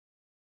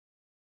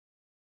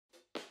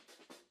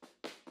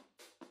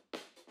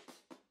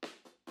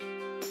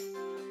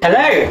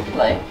Hello.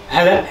 Hello.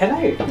 Hello.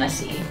 Hello.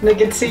 Nice to see you. Good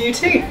to see you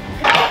too.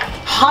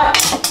 Hi.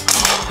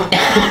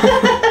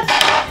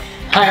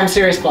 Hi, I'm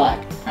Sirius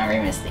Black. I'm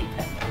Remus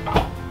Lupin.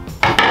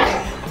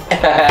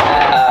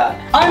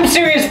 I'm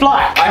Sirius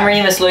Black. I'm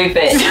Remus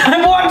Lupin.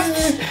 What?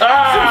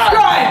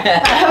 Subscribe.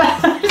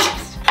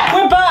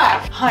 We're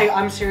back. Hi,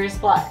 I'm Sirius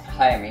Black.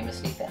 Hi, I'm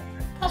Remus Lupin.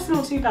 That's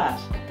not too bad.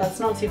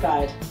 That's not too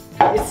bad.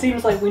 It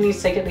seems like we need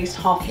to take at least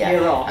half a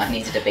year off. I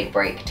needed a big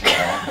break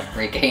to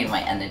regain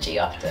my energy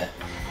after.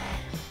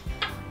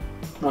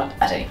 What?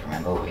 I don't even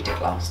remember what we did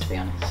last, to be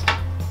honest.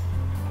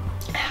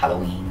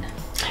 Halloween.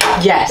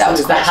 Yes, that was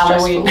the quite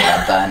Halloween.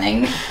 Stressful,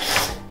 burning.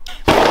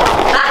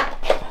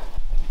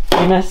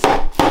 Remus?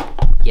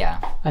 Yeah.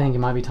 I think it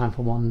might be time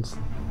for wands.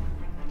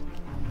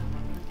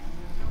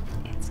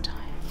 It's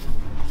time.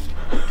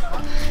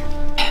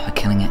 We're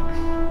killing it.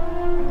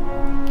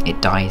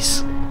 It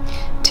dies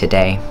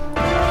today.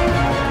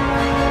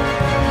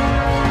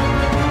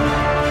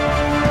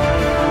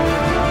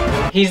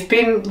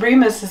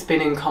 Remus has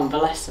been in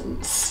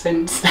convalescence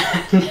since then.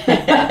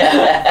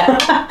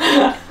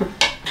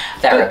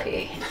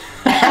 Therapy.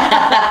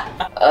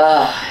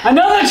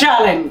 Another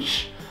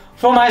challenge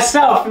for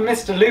myself and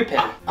Mr.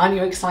 Lupin. Aren't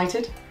you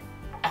excited?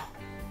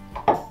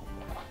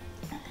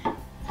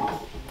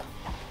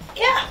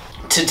 Yeah.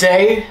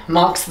 Today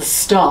marks the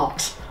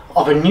start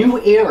of a new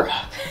era.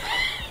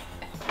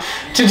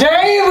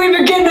 Today we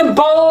begin a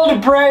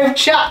bold, brave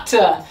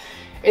chapter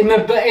in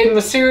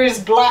the Sirius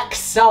Black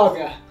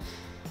saga,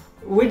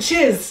 which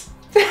is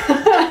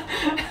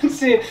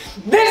this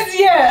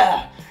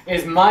year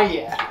is my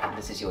year.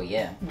 This is your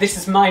year. This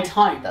is my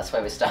time. That's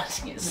why we're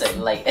starting it so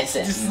late. It's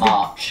in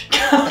March.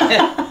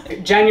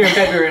 January and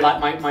February are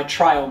like my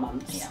trial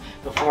months. Yeah.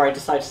 Before I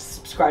decided to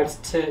subscribe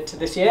to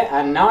this year,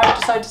 and now I've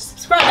decided to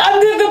subscribe.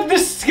 And the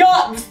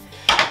Scots.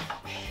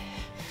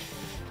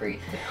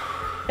 Breathe.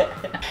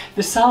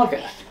 The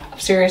saga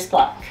of Sirius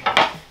Black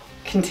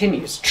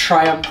continues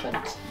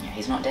triumphant. Yeah,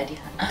 he's not dead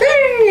yet.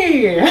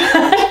 Hey!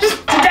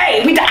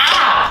 Today we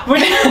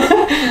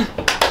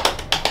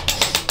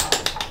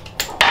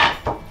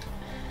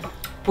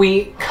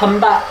we come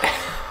back.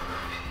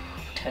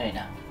 Turn it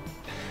down.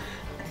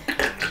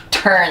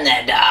 Turn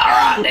that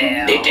dial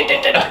down.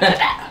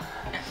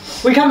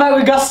 We come back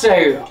with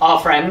gusto, our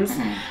friends,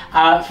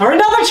 for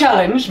another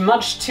challenge,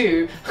 much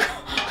to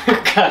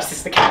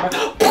curses the camera.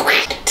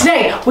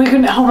 Today we're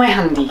going to hold my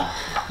handy.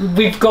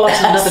 We've got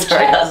another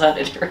Sorry, challenge. that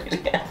sounded really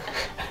good.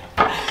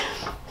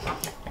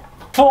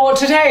 For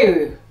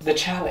today, the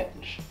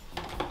challenge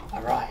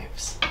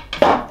arrives.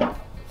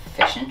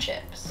 Fish and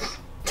chips.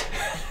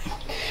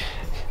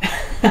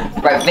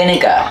 Right,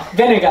 vinegar.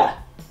 Vinegar.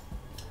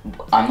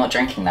 I'm not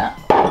drinking that.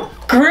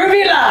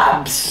 Groovy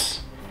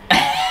Labs.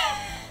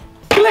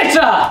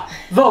 Glitter.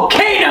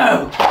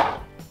 Volcano.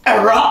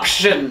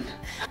 Eruption.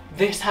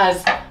 This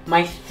has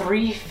my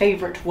 3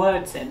 favourite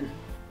words in.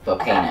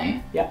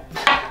 Volcano. Yep.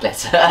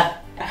 Glitter.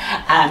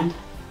 And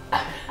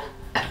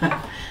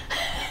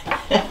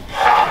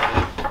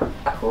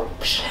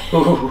Eruption.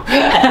 ooh.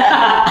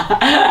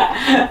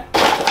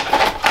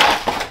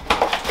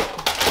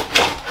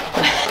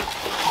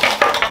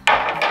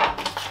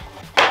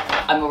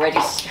 I'm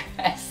already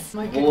stressed.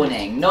 My goodness.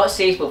 Warning, not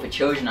suitable for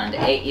children under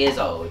 8 years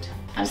old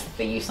and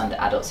for use under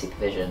adult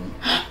supervision.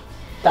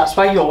 That's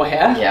why you're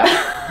here.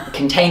 Yeah.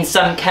 Contains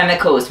some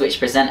chemicals which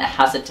present a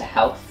hazard to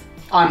health.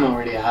 I'm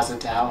already a hazard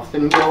to health,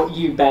 and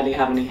you barely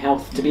have any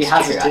health to be It's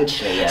hazarded.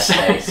 true, actually, yeah,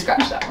 so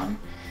scratch that one.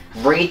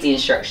 Read the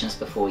instructions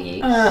before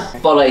you. Uh.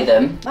 Follow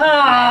them.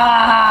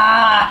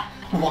 Ah!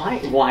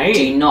 Why?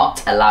 Do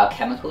not allow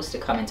chemicals to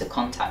come into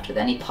contact with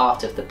any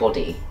part of the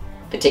body,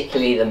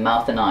 particularly the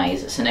mouth and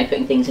eyes. So no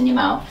putting things in your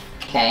mouth,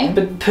 okay?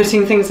 But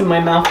putting things in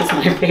my mouth is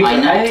my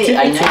favourite activity.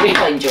 I know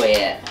you'll enjoy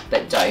it,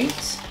 but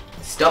don't.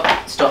 Stop,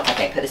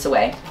 okay, put this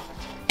away.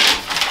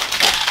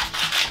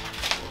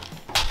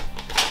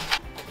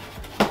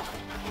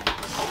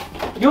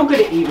 You're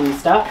good at eating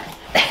stuff.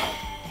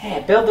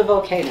 Here, build the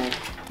volcano.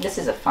 This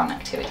is a fun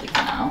activity for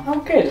now. Oh,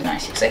 good.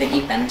 Nice, because I think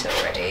you bent it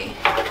already.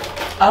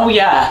 Oh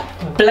yeah,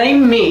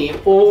 blame me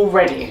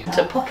already. It's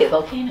a pocket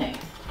volcano.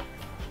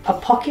 A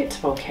pocket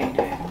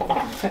volcano.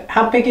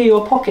 How big are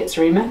your pockets,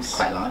 Remus?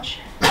 Quite large.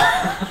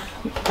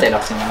 They're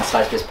not even the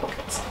size of his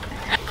pockets.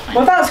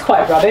 Well, that's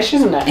quite rubbish,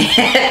 isn't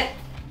it?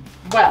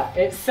 Well,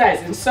 it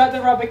says insert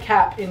the rubber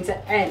cap into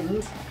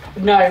end.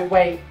 No,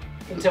 wait.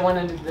 Into one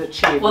end of the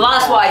tube. Well,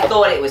 that's what I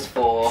thought it was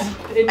for.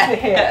 Into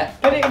here.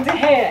 Put it into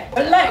here.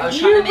 But I let was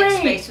you trying to make read.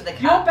 space with the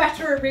cap. You're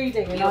better at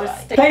reading than I was.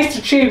 right. Place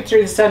the tube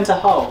through the centre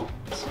hole.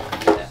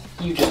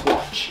 You just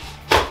watch.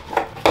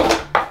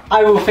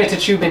 I will fit a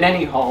tube in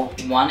any hole.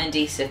 1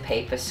 adhesive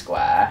paper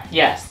square.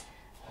 Yes.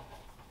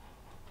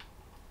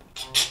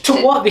 To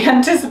what? The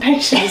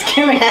anticipation is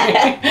killing me.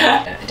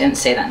 It didn't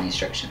say that in the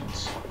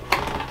instructions.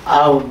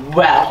 Oh,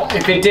 well,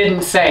 if it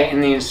didn't say it in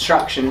the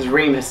instructions,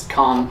 Remus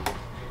can't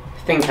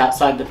think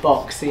outside the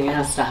box. He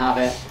has to have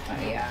it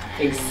Oh yeah.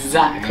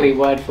 exactly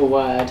word for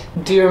word.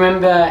 Do you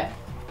remember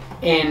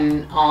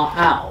in our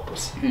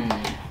owls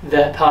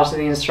that part of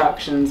the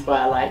instructions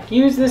were like,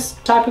 use this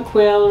type of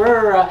quill,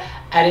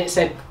 and it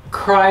said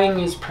crying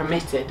is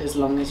permitted as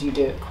long as you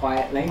do it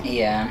quietly.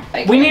 Yeah.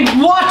 Okay. We need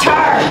water!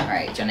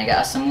 Right, do you want to get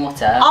us some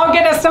water? I'll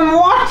get us some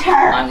water!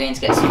 I'm going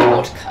to get some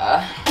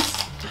vodka.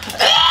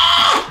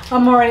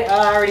 I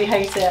already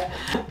hate it.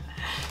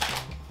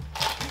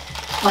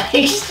 Why are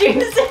you just doing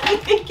the same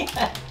thing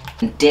again?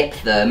 Dip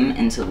them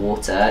into the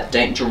water,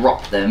 don't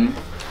drop them.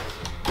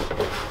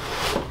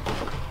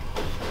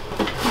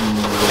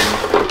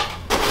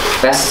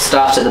 Best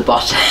start at the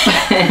bottom.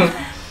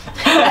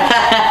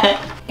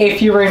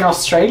 If you were in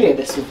Australia,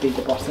 this would be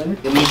the bottom.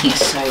 You're making it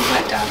so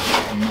wet down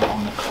here and not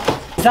on the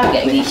cloth. Exactly. We're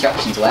getting the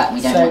instructions wet,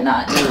 we don't want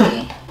that, do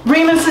we?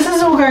 Remus, this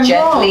is all going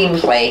Gently wrong.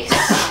 place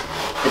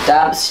the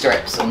damp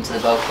strips onto the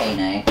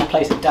volcano.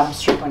 Place a damp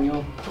strip on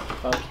your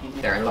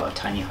volcano. There are a lot of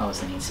tiny holes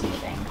that need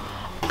smoothing.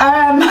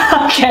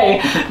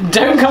 Okay,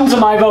 don't come to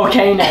my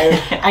volcano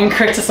and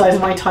criticise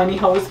my tiny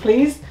holes,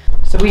 please.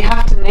 So we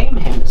have to name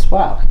him as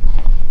well.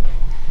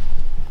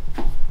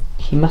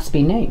 He must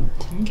be named.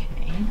 Okay.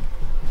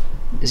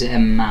 Is it a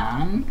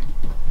man?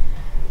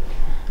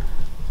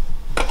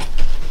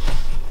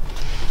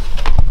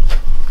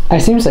 I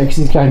assume so, because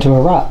he's going to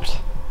erupt.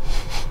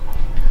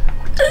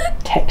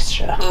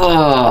 Texture.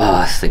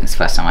 Oh, I think it's the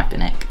first time I've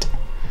been icked.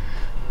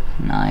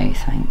 No,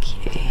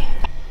 thank you.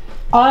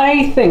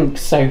 I think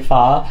so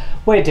far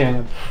we're doing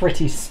a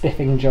pretty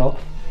spiffing job.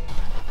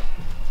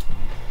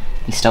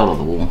 You stole all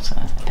the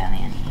water, barely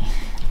any.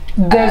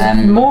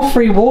 There's more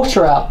free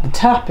water out the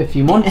tap if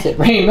you want it,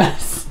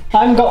 Remus. I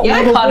haven't got all Yeah,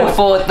 I the can't water.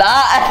 afford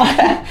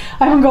that.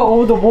 I haven't got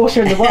all the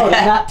water in the world in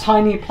that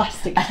tiny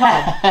plastic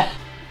tub.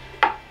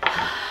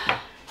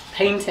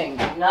 Painting.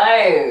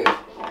 No.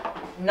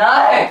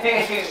 No.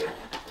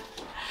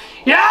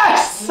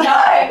 Yes! No.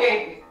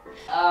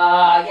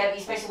 Yeah, but you're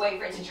supposed to wait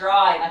for it to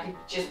dry, and I could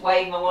just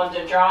wave my wand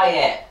and dry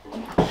it.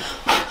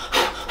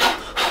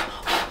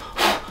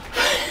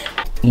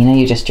 You know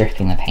you're just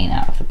dripping the paint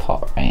out of the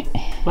pot, right?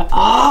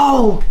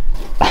 Oh!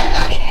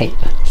 Okay.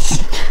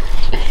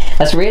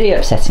 That's really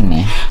upsetting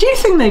me. Do you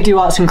think they do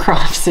arts and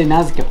crafts in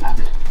Azkaban?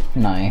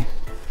 No.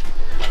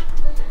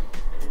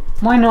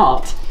 Why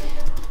not?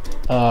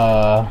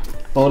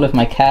 All of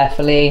my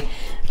carefully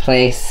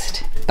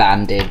placed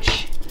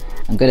bandage.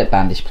 I'm good at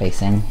bandage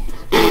placing.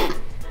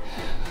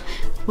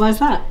 Why is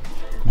that?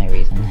 No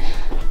reason.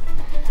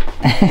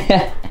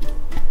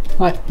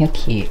 What? You're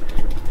cute.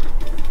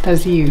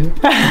 That's you.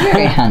 You're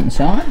very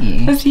handsome, aren't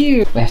you? That's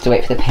you. We have to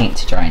wait for the paint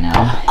to dry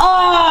now.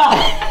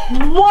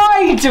 Ah!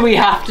 Why do we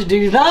have to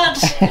do that?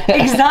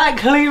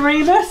 Exactly,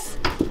 Remus?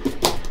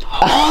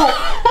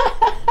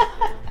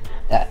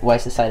 Why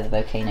is the side of the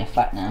volcano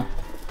flat now?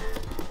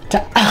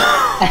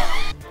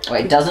 Well,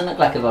 it doesn't look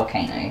like a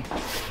volcano.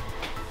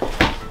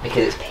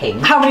 Because it's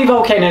pink. How many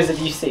volcanoes have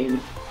you seen?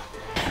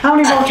 How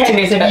many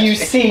volcanoes have you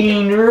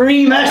seen,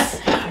 Remus?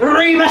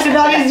 Remus, if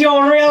that is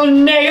your real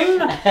name?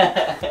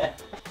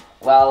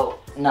 Well,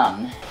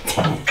 none.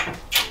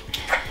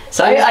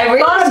 So I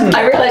realised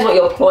what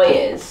your ploy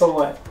is. For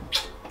what?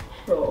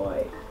 For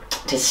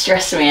what? To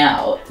stress me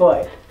out,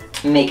 What?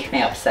 make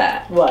me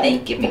upset, What?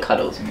 and give me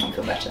cuddles and make me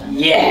feel better.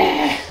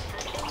 Yeah!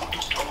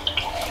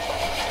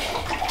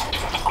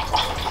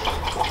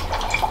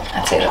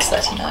 I'd say that's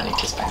 30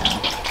 millilitres by now.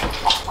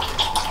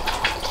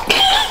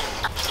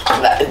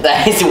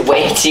 that is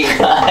way too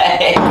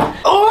high.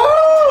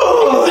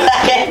 Oh!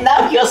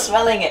 Now you're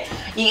smelling it.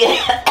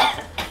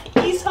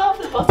 Use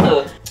half the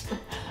bottle.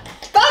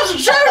 That's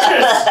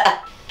atrocious!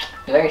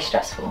 Very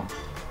stressful.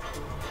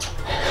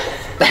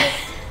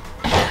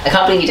 I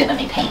can't believe you didn't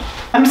let me paint.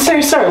 I'm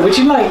so sorry, would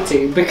you like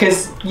to?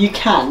 Because you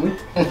can.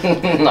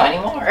 Not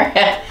anymore.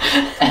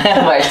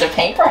 Where's the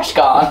paintbrush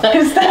gone?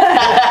 It's there.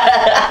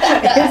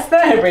 It's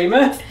there,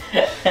 Remus.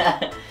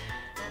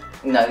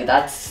 No,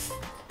 that's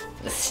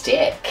the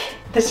stick.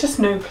 There's just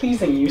no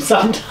pleasing you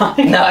sometimes.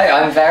 No,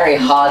 I'm very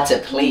hard to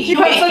please. You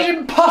have such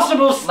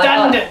impossible My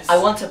God, standards. I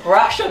want a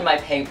brush on my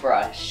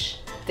paintbrush.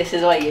 This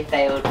is why you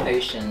failed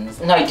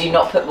potions. No, do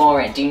not put more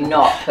in. Do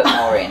not put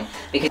more in.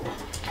 Because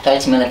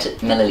 30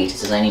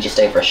 millilitres is only just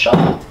over a shot.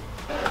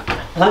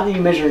 I like that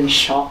you measure in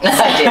shots.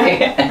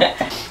 I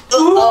do.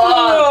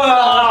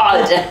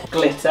 Oh, God.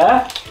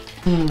 Glitter.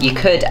 You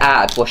could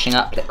add washing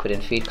up liquid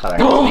and food colouring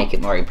to make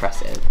it more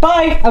impressive.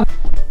 Bye.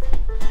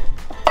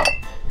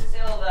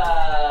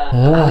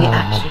 Are we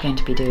actually going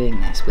to be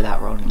doing this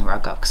without rolling the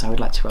rug up? Because I would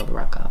like to roll the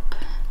rug up.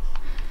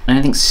 I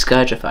don't think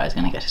Scourgify is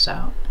going to get us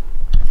out.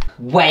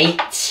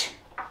 Wait!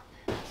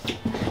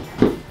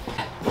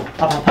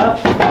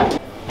 Up.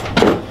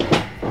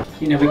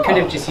 You know, we could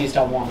have just used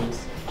our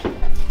wands.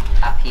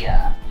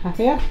 Happier.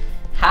 Happier?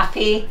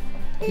 Happy?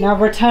 Now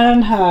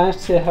return her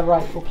to her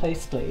rightful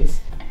place, please.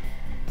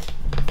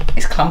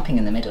 It's clumping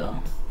in the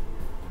middle.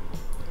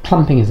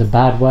 Clumping is a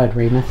bad word,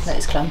 Remus. That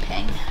is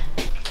clumping.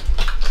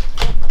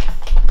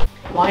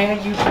 Why are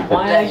you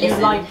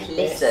like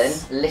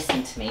this?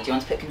 Listen to me. Do you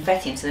want to put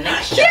confetti into the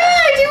mixture? Yeah,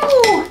 I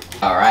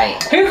do!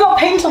 Alright. Who got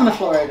paint on the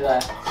floor over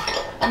there?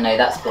 No,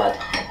 that's blood.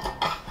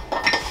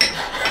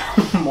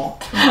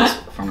 What? That's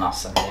from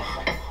last Sunday.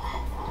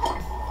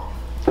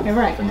 You're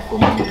right. From the full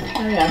moon.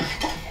 Oh yeah.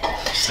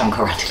 Just haven't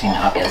got around to clean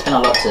that up yet. There's been a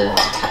lot to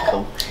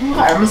tackle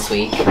this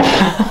week.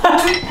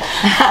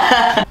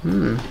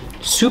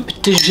 Soup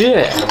de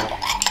jour.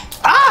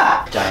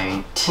 Ah!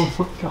 Don't. Oh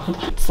my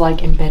god. It's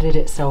like embedded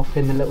itself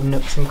in the little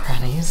nooks and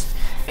crannies.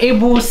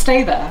 It will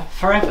stay there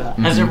forever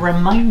as a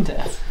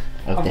reminder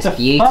Of this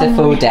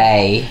beautiful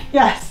day.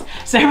 Yes.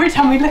 So every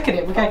time we look at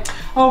it, we go,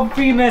 oh,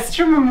 Remus,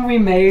 do you remember we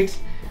made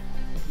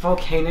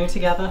volcano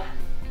together?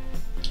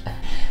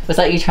 Was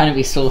that you trying to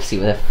be saucy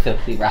with a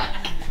filthy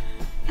rag?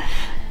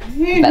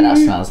 I bet that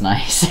smells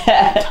nice.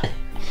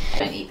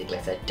 Don't eat the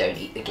glitter, don't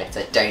eat the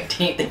glitter, don't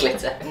eat the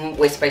glitter.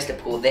 We're supposed to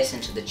pour this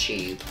into the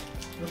tube.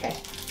 Okay.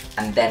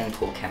 And then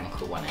pour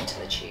chemical one into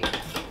the tube.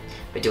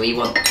 But do we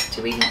want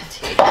to? We're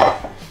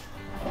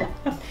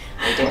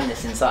doing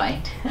this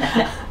inside.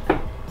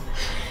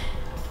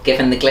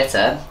 Given the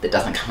glitter that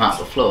doesn't come out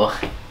the floor,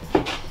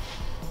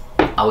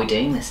 are we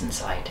doing this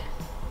inside?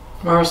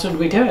 Where else would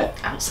we do it?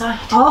 Outside.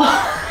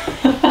 Oh!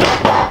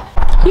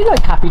 You look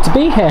happy to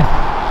be here.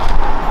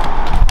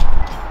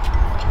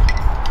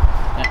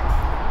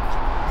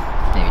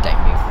 Maybe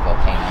don't move the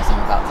volcanoes,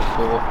 I'm about to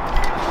fall.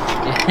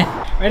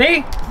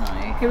 Ready?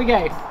 No. Here we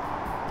go.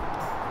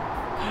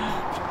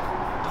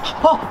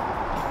 Oh!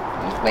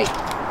 Wait.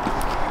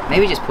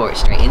 Maybe just pour it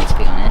straight in, to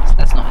be honest.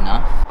 That's not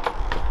enough.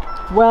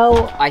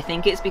 Well, I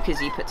think it's because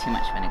you put too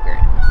much vinegar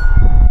in.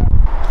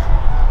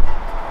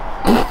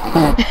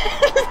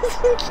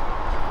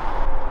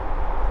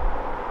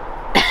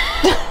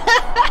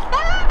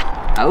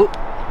 Oh.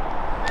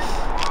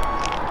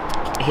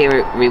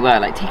 Here we were,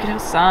 like, take it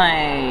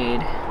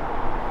outside.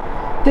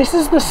 this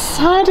is the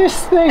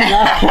saddest thing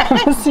I've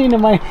ever seen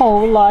in my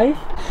whole life.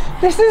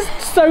 This is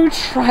so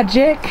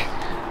tragic.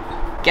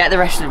 Get the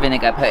rest of the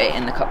vinegar, put it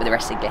in the cup with the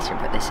rest of the glitter, and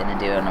put this in and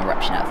do an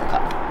eruption out of the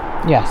cup.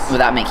 Yes. Will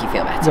that make you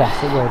feel better?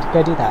 Yes, it would.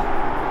 Go do that.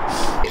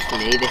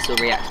 Hopefully this will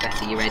react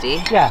better. You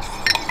ready? Yes.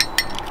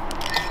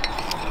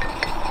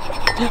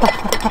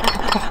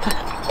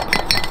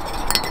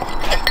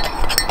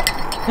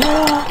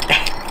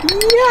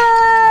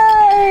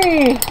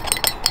 Yay!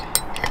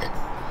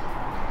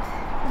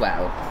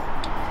 Wow.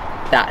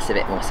 That's a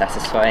bit more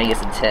satisfying,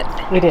 isn't it?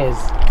 It is.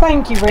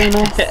 Thank you,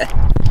 Remus.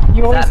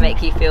 Does that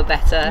make you feel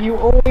better? You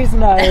always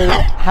know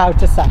how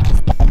to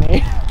satisfy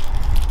me.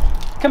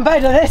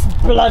 Compared to this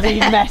bloody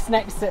mess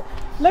next to it.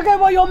 Look at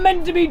what you're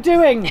meant to be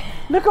doing.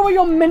 Look at what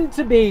you're meant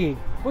to be.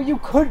 What you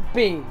could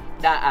be.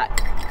 Look at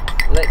that.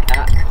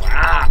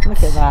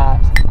 Look at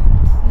that.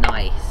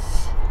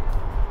 Nice.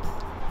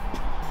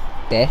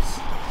 This.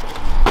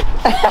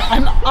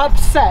 I'm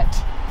upset.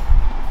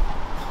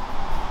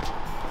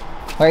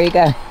 Where are you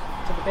going?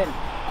 To the bin.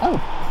 Oh.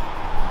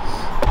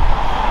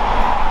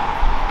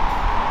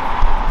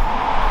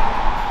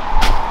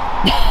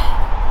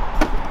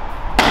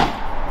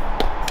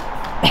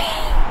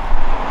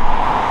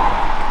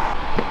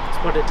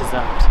 What it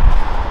deserved.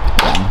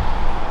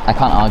 I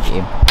can't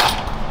argue.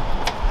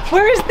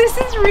 Whereas this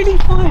is really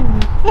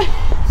fun.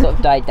 Sort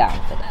of died down.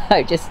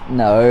 No, just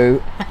no.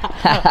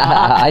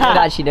 I don't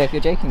actually know if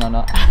you're joking or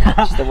not. It's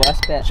just the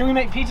worst bit. Shall we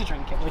make Peter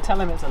drink it? We'll tell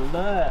him it's a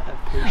lure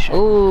of pollution.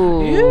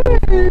 Ooh.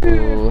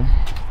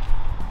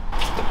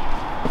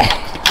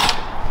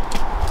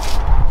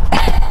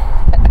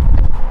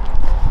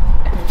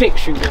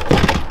 Victory.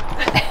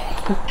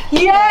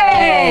 Yay!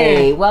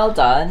 Hey, well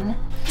done.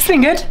 It's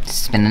been good.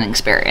 It's been an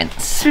experience.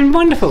 It's been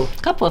wonderful.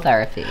 Couple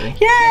therapy.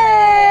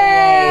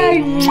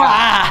 Yay!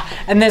 Mwah!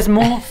 And there's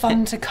more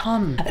fun to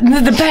come.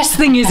 And the best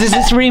thing is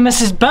it's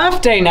Remus's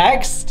birthday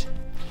next.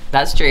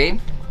 That's true.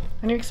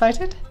 Are you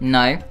excited?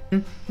 No.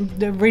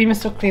 The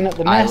Remus will clean up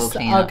the I will mess.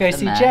 clean I'll up go the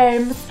see mess.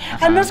 James.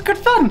 And that's good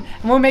fun.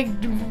 And we'll make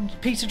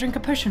Peter drink a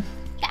potion.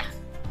 Yeah.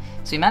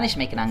 So we managed to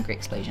make an angry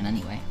explosion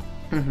anyway.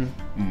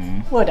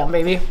 Well done,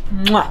 baby.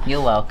 Mwah.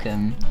 You're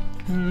welcome.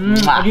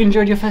 Have you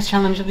enjoyed your first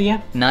challenge of the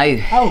year? No.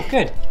 Oh,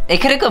 good. It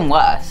could have gone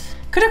worse.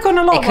 Could have gone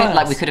a lot It could, worse.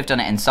 like, we could have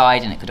done it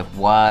inside and it could have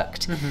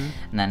worked. And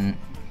then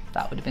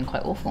that would have been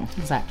quite awful.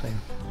 Exactly.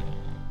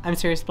 I'm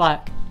Sirius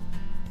Black.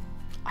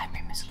 I'm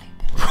Remus.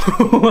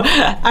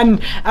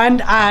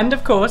 and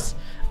of course,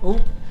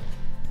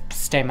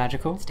 stay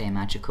magical. Stay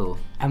magical.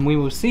 And we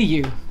will see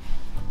you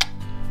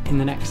in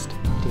the next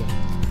video.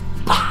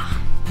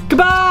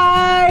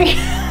 Goodbye!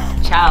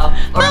 Ciao.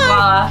 Au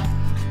revoir.